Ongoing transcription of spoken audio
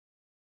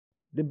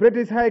The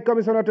British High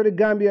Commissioner to the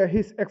Gambia,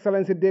 His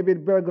Excellency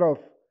David Belgrove,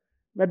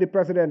 met the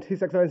President,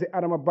 His Excellency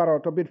Adama Barrow,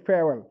 to bid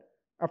farewell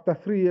after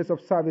 3 years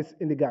of service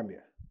in the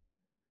Gambia.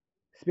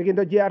 Speaking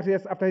to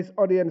GRTS after his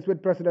audience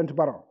with President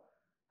Barrow,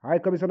 High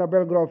Commissioner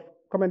Belgrove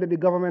commended the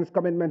government's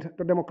commitment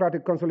to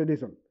democratic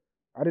consolidation,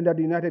 adding that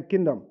the United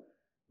Kingdom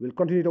will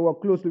continue to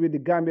work closely with the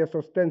Gambia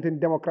to strengthen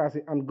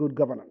democracy and good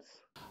governance.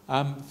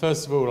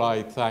 First of all,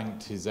 I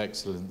thanked His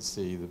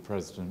Excellency, the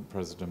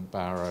President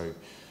Barrow,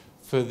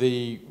 for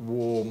the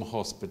warm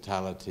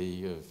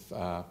hospitality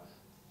of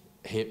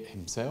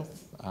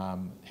himself,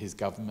 his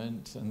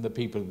government, and the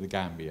people of the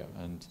Gambia,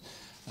 and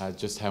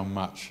just how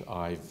much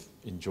I've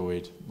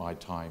enjoyed my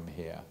time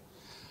here.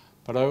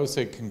 But I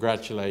also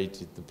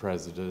congratulated the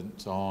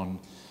President on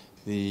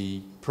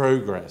the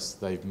progress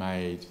they've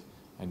made,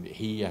 and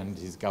he and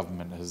his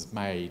government has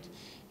made,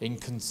 in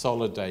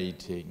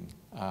consolidating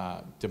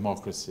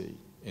democracy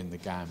in the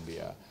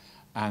Gambia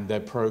and their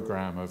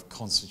programme of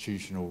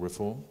constitutional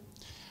reform,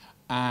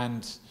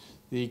 and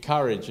the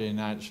courage in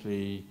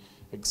actually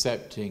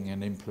accepting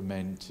and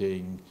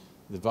implementing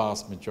the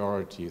vast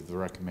majority of the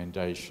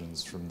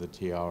recommendations from the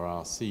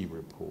TRRC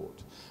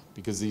report,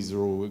 because these are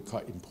all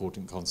quite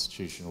important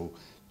constitutional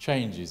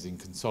changes in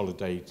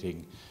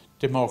consolidating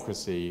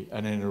democracy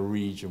and in a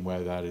region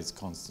where that is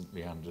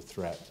constantly under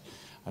threat.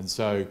 And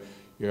so,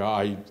 you know,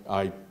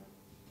 I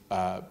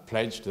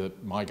pledged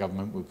that my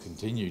government will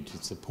continue to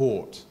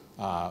support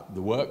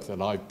the work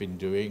that I've been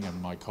doing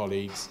and my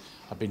colleagues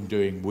have been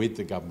doing with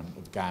the government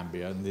of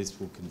Gambia, and this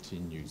will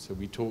continue. So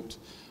we talked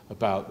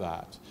about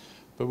that.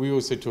 But we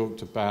also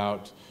talked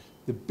about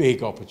the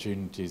big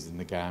opportunities in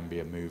the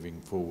Gambia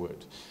moving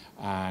forward.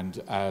 And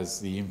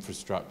as the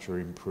infrastructure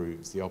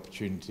improves, the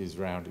opportunities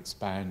around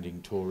expanding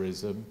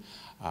tourism,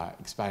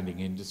 expanding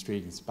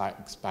industry,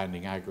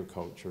 expanding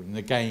agriculture. And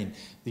again,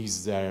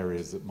 these are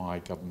areas that my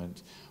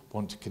government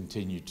want to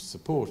continue to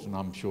support, and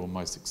I'm sure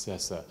my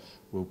successor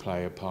will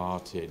play a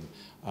part in.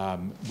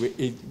 And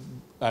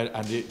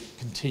it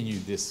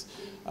continued this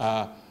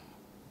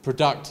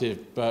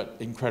productive but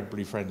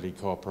incredibly friendly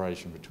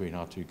cooperation between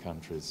our two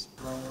countries.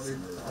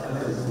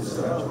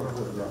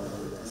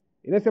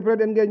 In a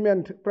separate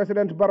engagement,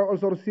 President Barrow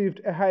also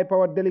received a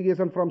high-powered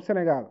delegation from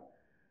Senegal,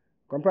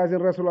 comprising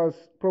wrestlers,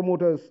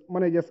 promoters,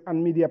 managers,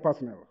 and media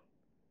personnel.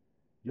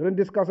 During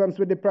discussions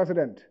with the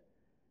President,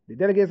 the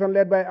delegation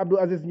led by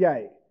Abdou Aziz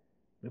Ndiaye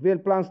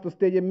revealed plans to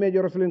stage a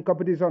major wrestling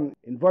competition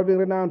involving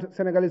renowned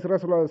Senegalese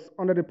wrestlers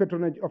under the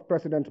patronage of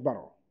President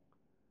Barrow.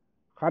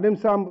 Khadim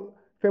Samb,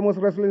 famous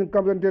wrestling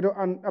commentator,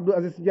 and Abdou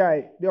Aziz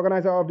Ndiaye, the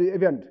organizer of the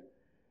event,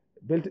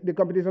 built the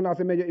competition as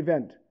a major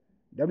event.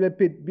 Double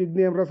pit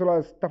big-name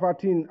wrestlers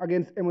Tafatine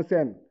against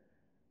Emusen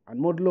and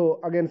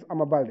Momodou against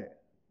Amabalde.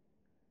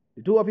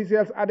 The two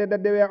officials added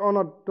that they were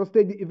honored to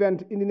stage the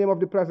event in the name of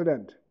the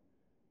President,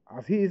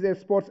 as he is a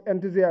sports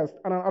enthusiast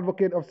and an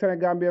advocate of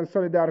Senegambian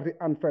solidarity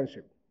and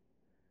friendship.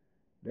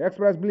 The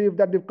Express believe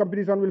that the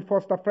competition will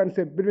foster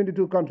friendship between the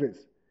two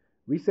countries.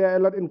 We share a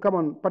lot in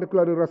common,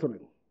 particularly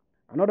wrestling.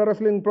 Another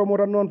wrestling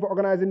promoter known for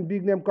organizing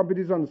big-name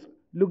competitions,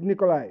 Luke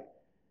Nicolai,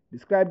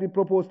 described the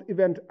proposed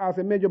event as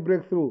a major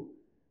breakthrough,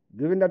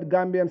 given that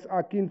Gambians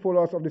are keen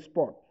followers of the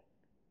sport.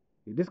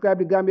 He described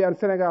the Gambia and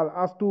Senegal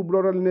as two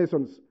brotherly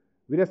nations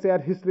with a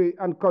shared history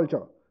and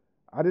culture,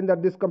 adding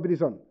that this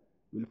competition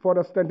will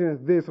further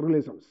strengthen these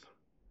relations.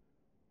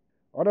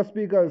 Other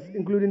speakers,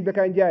 including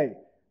Bekay Ndiaye,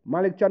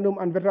 Malik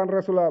Chandum, and veteran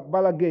wrestler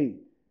Bala Gaye,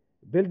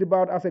 built the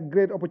bout as a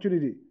great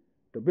opportunity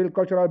to build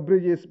cultural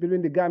bridges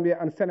between the Gambia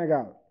and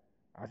Senegal,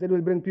 as it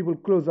will bring people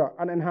closer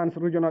and enhance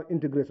regional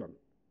integration.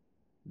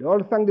 They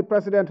all thanked the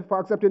President for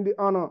accepting the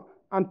honor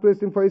and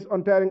praised him for his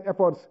untiring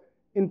efforts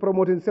in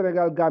promoting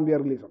Senegal-Gambia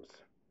relations.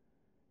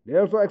 They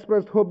also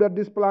expressed hope that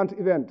this planned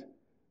event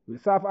will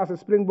serve as a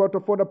springboard to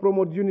further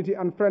promote unity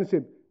and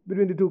friendship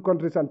between the two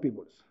countries and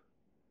peoples.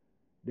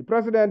 The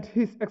President,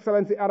 His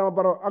Excellency Adama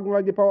Barrow,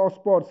 acknowledged the power of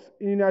sports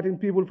in uniting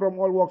people from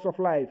all walks of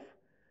life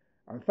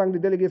and thanked the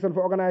delegation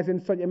for organizing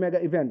such a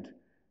mega event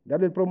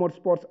that will promote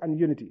sports and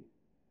unity.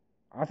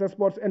 As a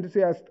sports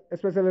enthusiast,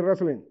 especially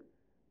wrestling,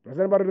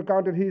 President Barrow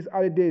recounted his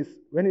early days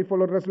when he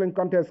followed wrestling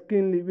contests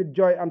keenly with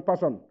joy and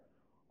passion,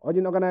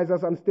 urging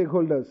organizers and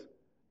stakeholders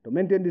to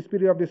maintain the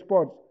spirit of the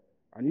sport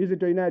and use it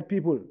to unite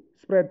people,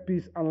 spread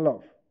peace and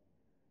love.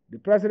 The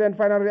President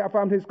finally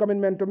affirmed his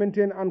commitment to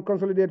maintain and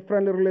consolidate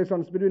friendly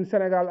relations between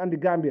Senegal and the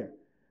Gambia,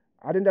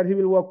 adding that he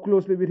will work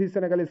closely with his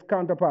Senegalese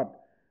counterpart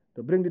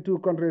to bring the two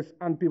countries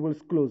and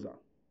peoples closer.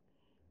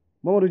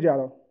 Momodou,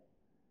 Jallow,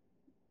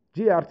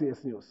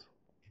 GRTS News.